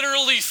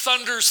literally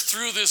thunders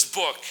through this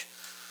book.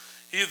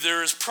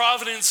 There is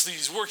providence.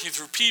 He's working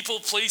through people,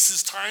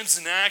 places, times,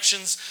 and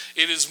actions.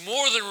 It is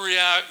more than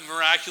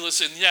miraculous,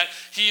 and yet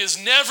he is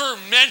never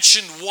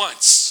mentioned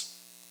once.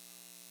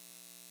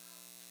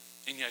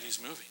 And yet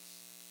he's moving.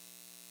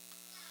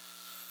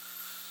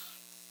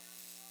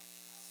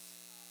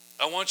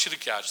 I want you to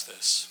catch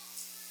this.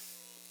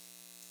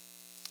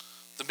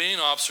 The main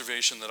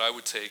observation that I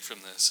would take from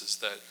this is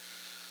that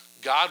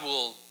God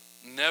will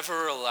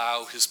never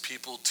allow his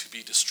people to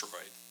be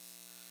destroyed,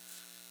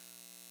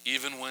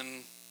 even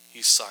when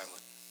he's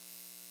silent.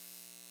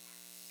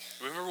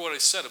 Remember what I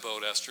said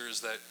about Esther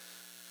is that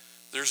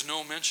there's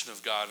no mention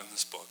of God in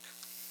this book.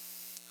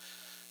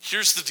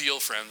 Here's the deal,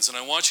 friends, and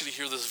I want you to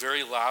hear this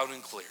very loud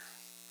and clear.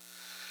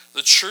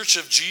 The church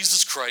of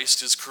Jesus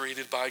Christ is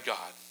created by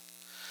God.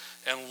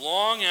 And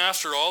long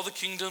after all the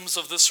kingdoms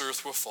of this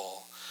earth will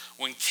fall,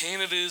 when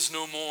Canada is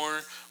no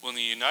more, when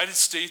the United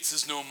States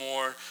is no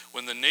more,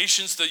 when the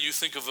nations that you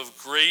think of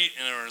great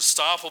and are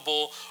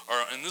unstoppable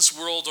are in this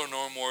world are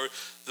no more,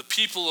 the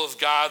people of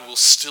God will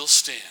still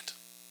stand.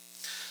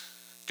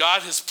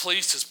 God has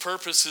placed his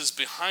purposes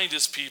behind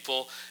his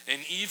people,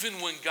 and even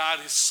when God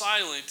is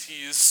silent,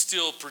 he is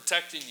still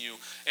protecting you.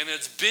 And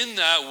it's been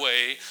that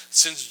way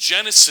since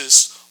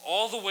Genesis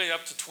all the way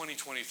up to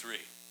 2023.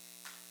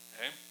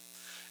 Okay?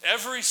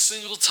 Every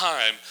single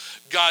time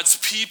God's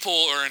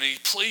people are in a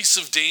place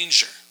of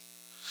danger,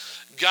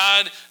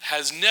 God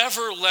has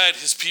never let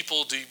his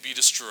people be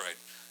destroyed.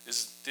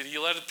 Did he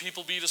let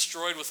people be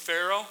destroyed with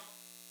Pharaoh?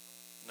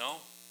 No.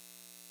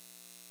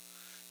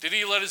 Did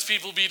he let his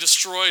people be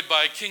destroyed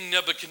by King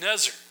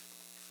Nebuchadnezzar?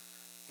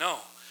 No.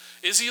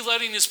 Is he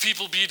letting his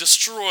people be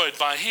destroyed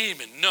by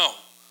Haman? No.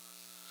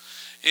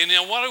 And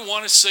now what I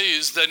want to say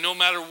is that no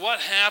matter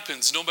what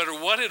happens, no matter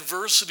what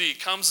adversity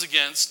comes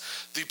against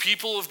the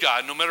people of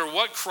God, no matter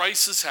what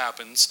crisis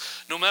happens,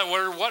 no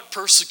matter what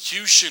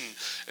persecution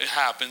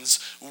happens,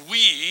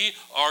 we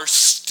are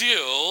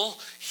still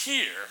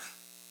here.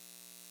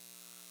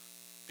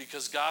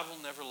 Because God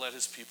will never let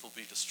his people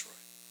be destroyed.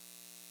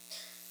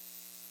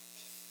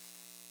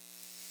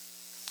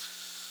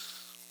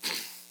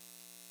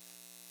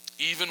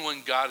 Even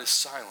when God is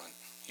silent,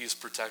 he is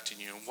protecting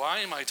you. And why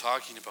am I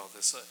talking about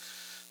this?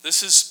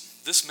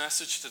 This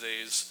message today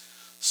is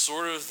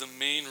sort of the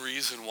main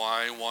reason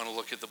why I want to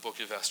look at the book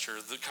of Esther.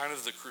 The kind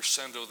of the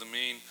crescendo, the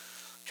main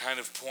kind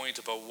of point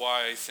about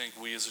why I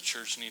think we as a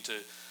church need to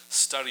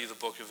study the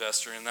book of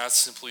Esther. And that's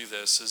simply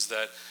this, is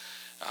that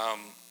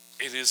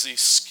it is a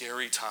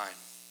scary time.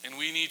 And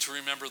we need to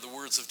remember the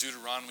words of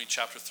Deuteronomy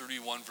chapter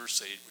 31, verse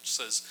 8, which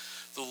says,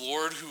 "The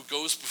Lord who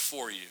goes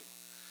before you,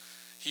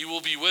 he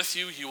will be with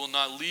you. He will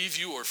not leave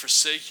you or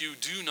forsake you.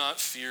 Do not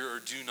fear or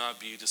do not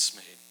be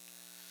dismayed."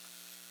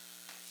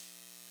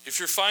 If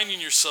you're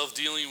finding yourself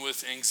dealing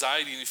with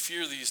anxiety and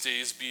fear these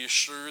days, be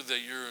assured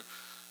that you're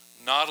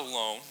not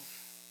alone.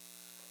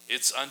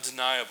 It's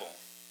undeniable.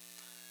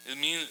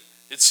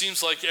 It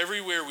seems like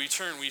everywhere we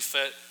turn, we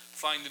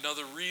find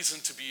another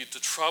reason to be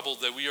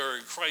troubled, that we are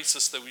in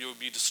crisis, that we will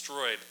be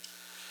destroyed.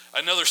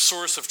 Another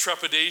source of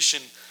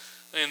trepidation,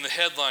 and the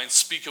headlines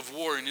speak of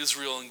war in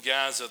Israel and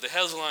Gaza. The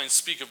headlines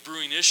speak of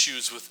brewing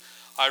issues with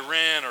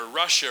Iran or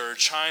Russia or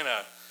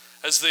China,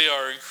 as they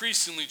are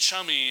increasingly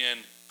chummy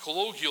and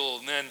colloquial,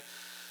 and then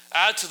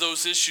add to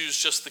those issues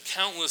just the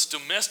countless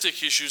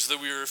domestic issues that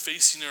we are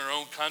facing in our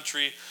own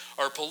country,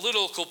 our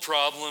political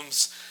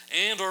problems,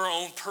 and our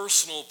own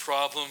personal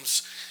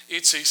problems.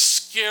 It's a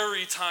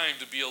scary time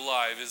to be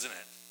alive, isn't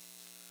it?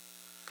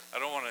 I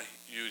don't want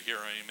you to hear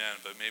an amen,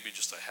 but maybe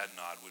just a head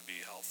nod would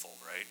be helpful,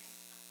 right?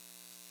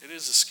 It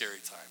is a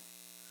scary time.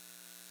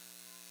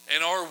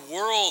 And our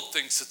world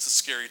thinks it's a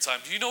scary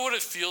time. Do you know what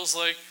it feels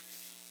like?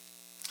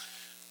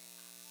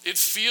 It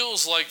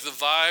feels like the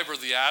vibe or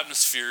the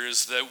atmosphere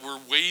is that we're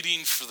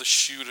waiting for the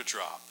shoe to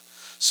drop.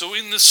 So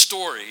in this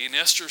story, in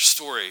Esther's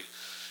story,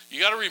 you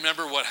got to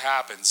remember what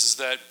happens is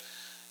that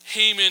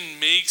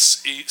Haman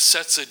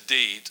sets a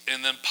date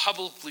and then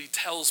publicly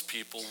tells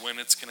people when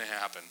it's going to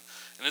happen.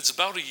 And it's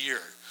about a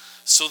year.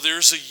 So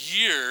there's a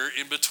year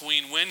in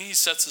between when he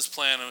sets his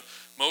plan in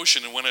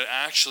motion and when it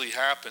actually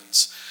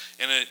happens.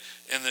 And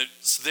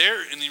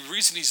the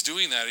reason he's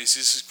doing that is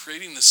he's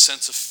creating this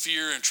sense of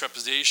fear and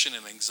trepidation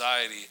and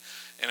anxiety.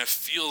 And it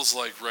feels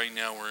like right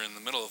now we're in the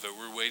middle of it.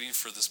 We're waiting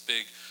for this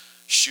big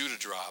shoe to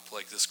drop,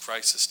 like this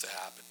crisis to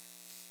happen.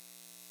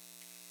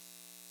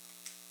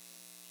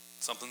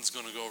 Something's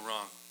going to go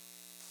wrong.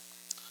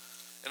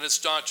 And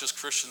it's not just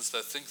Christians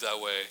that think that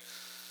way.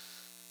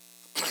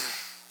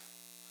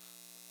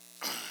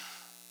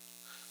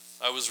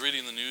 I was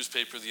reading the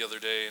newspaper the other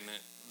day, and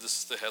this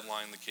is the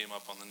headline that came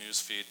up on the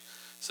news feed.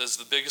 It says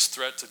the biggest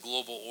threat to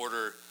global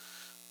order,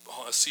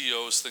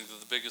 CEOs think that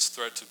the biggest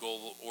threat to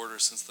global order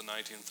since the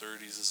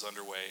 1930s is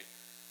underway.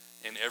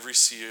 And every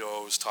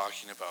CEO is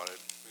talking about it.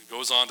 It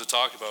goes on to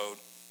talk about,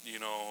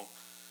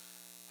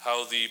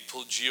 how the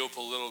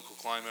geopolitical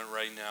climate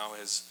right now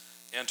has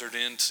entered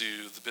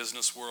into the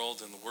business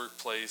world and the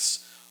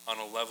workplace on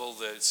a level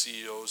that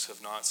CEOs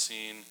have not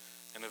seen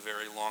in a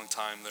very long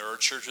time. There are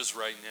churches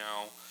right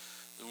now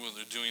who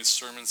are doing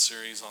sermon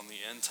series on the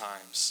end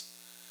times.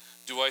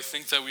 Do I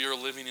think that we are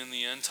living in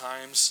the end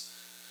times?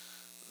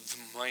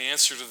 My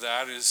answer to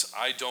that is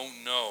I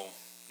don't know.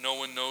 No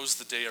one knows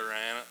the day or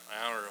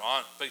hour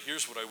on. But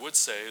here's what I would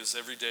say is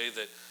every day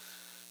that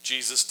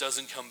Jesus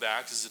doesn't come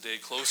back is a day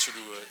closer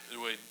to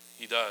what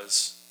he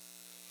does.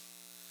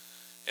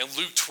 And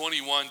Luke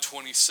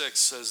 21:26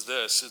 says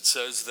this. It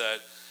says that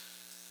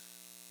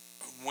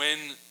when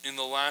in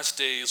the last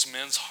days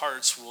men's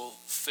hearts will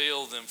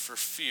fail them for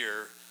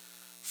fear,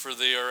 for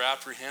they are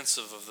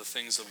apprehensive of the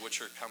things of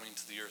which are coming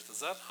to the earth. Does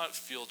that not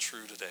feel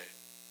true today?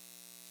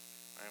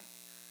 Right?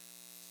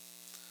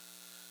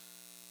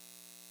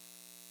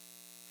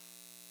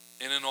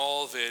 And in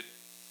all of it,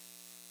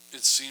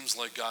 it seems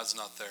like God's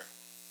not there.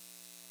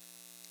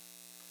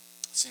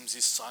 It seems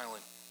he's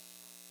silent.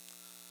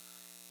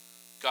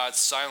 God's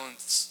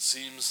silence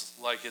seems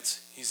like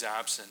he's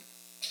absent.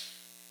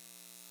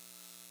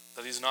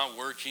 That he's not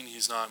working,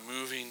 he's not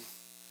moving.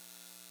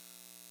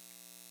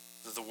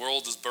 That the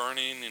world is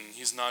burning and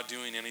he's not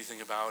doing anything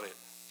about it.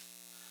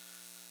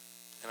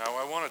 And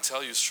I want to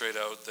tell you straight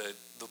out that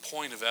the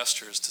point of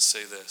Esther is to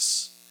say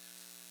this.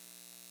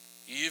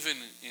 Even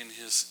in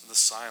the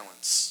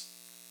silence,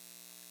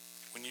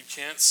 when you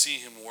can't see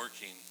him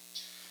working,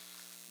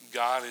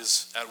 God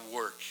is at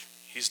work.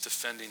 He's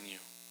defending you.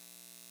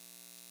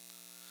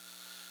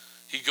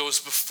 He goes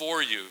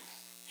before you.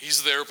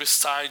 He's there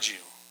beside you.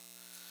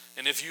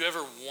 And if you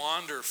ever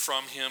wander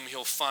from him,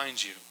 he'll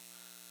find you.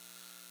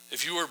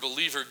 If you are a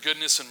believer,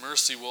 goodness and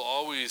mercy will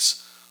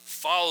always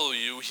follow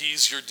you.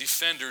 He's your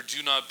defender.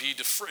 Do not be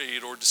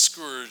afraid or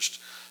discouraged.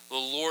 The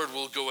Lord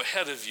will go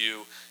ahead of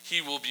you.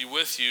 He will be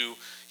with you.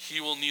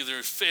 He will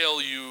neither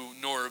fail you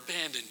nor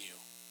abandon you.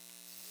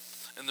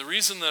 And the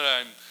reason that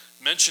I'm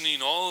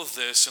mentioning all of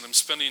this and I'm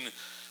spending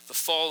the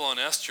fall on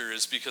Esther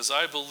is because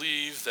I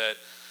believe that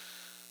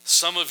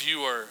some of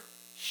you are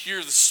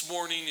here this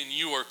morning and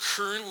you are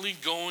currently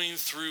going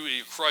through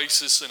a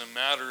crisis and a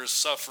matter of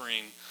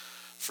suffering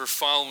for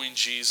following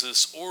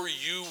Jesus, or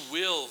you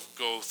will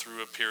go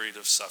through a period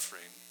of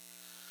suffering.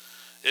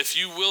 If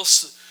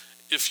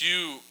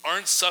you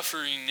aren't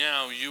suffering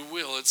now, you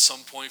will at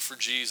some point for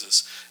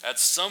Jesus. At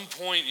some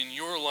point in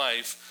your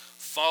life,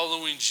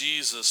 following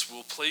Jesus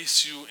will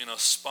place you in a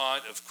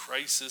spot of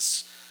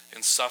crisis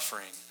and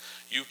suffering.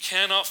 You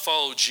cannot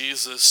follow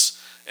Jesus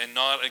and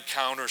not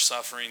encounter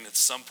suffering at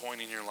some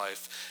point in your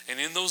life. And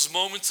in those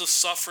moments of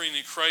suffering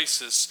and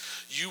crisis,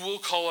 you will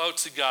call out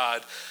to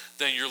God.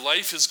 Then your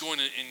life is going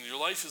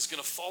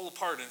to fall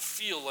apart and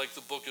feel like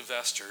the book of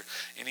Esther.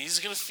 And he's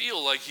going to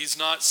feel like he's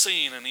not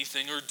saying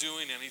anything or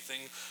doing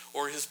anything,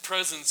 or his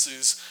presence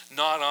is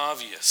not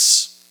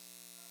obvious.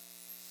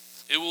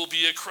 It will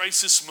be a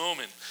crisis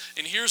moment.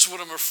 And here's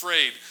what I'm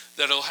afraid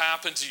that'll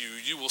happen to you.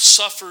 You will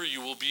suffer.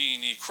 You will be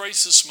in a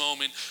crisis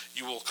moment.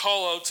 You will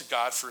call out to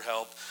God for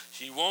help.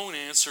 He won't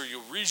answer.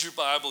 You'll read your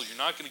Bible. You're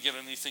not going to get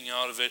anything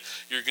out of it.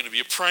 You're going to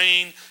be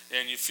praying,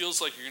 and it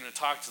feels like you're going to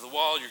talk to the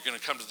wall. You're going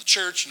to come to the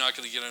church. You're not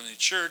going to get any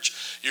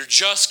church. You're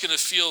just going to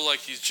feel like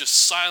he's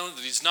just silent,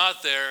 that he's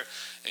not there,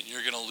 and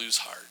you're going to lose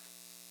heart.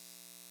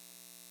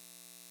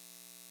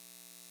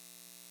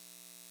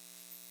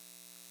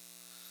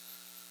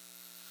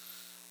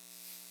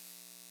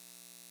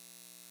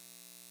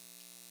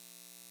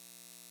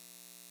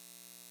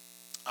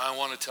 I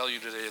want to tell you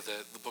today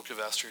that the book of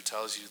Esther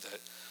tells you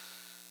that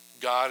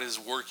God is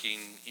working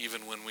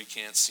even when we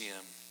can't see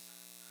him.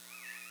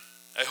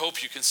 I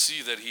hope you can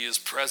see that he is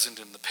present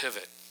in the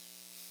pivot.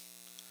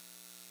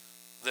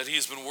 That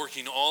he's been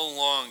working all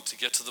along to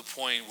get to the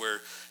point where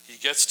he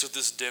gets to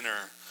this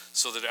dinner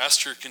so that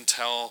Esther can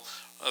tell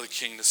the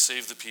king to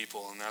save the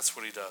people, and that's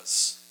what he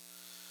does.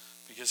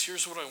 Because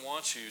here's what I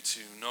want you to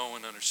know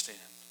and understand.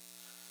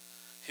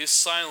 His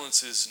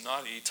silence is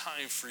not a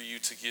time for you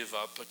to give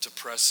up, but to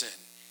press in.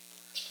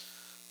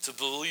 To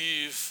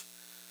believe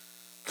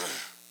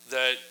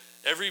that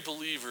every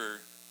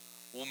believer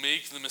will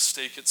make the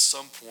mistake at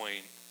some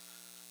point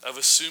of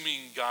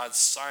assuming God's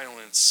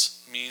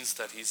silence means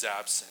that he's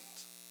absent.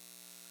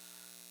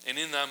 And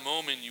in that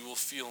moment, you will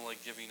feel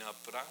like giving up.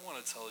 But I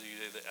want to tell you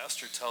today that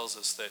Esther tells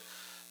us that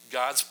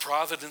God's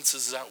providence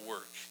is at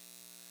work,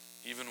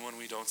 even when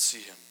we don't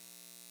see him.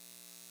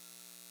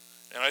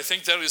 And I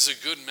think that is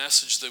a good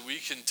message that we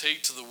can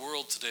take to the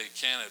world today,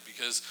 can it?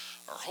 Because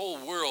our whole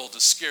world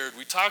is scared.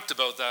 We talked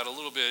about that a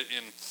little bit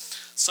in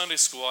Sunday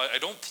school. I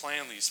don't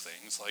plan these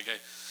things. Like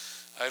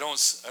I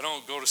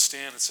don't go to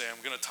stand and say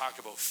I'm going to talk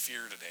about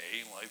fear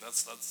today. Like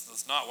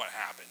that's not what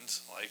happened.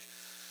 Like,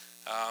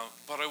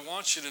 but I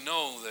want you to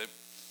know that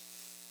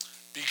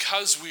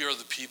because we are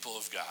the people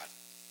of God,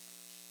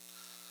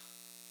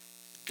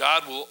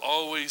 God will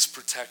always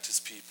protect his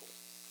people.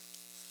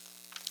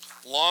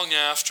 Long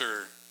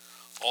after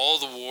all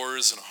the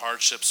wars and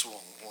hardships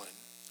will win,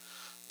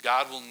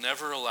 God will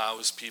never allow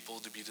his people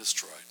to be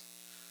destroyed.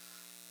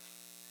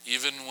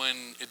 Even when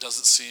it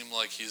doesn't seem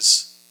like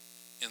he's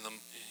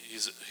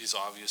He's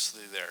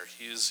obviously there.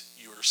 He is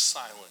your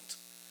silent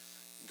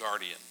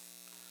guardian,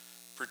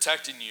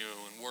 protecting you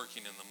and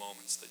working in the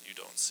moments that you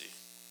don't see.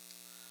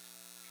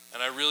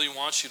 And I really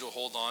want you to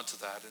hold on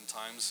to that in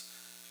times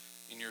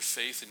in your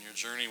faith and your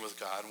journey with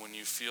God when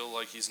you feel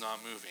like he's not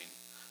moving.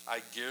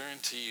 I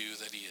guarantee you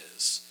that he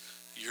is.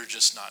 You're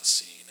just not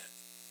seeing it.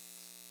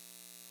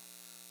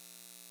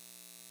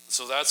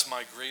 So that's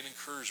my great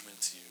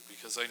encouragement to you,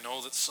 because I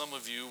know that some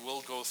of you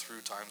will go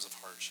through times of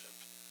hardship.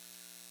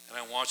 And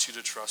I want you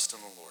to trust in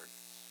the Lord.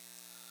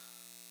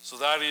 So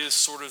that is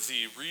sort of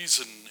the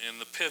reason and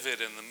the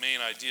pivot and the main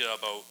idea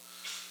about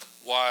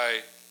why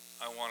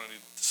I wanted to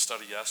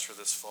study Esther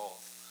this fall.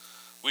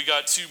 We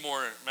got 2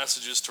 more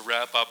messages to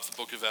wrap up the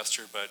book of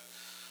Esther, but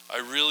I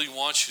really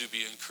want you to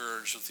be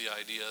encouraged with the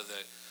idea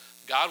that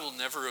God will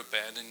never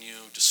abandon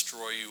you,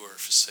 destroy you, or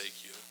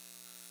forsake you.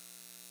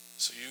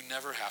 So you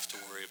never have to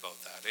worry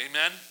about that.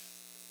 Amen?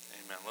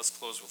 Amen. Let's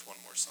close with one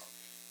more song.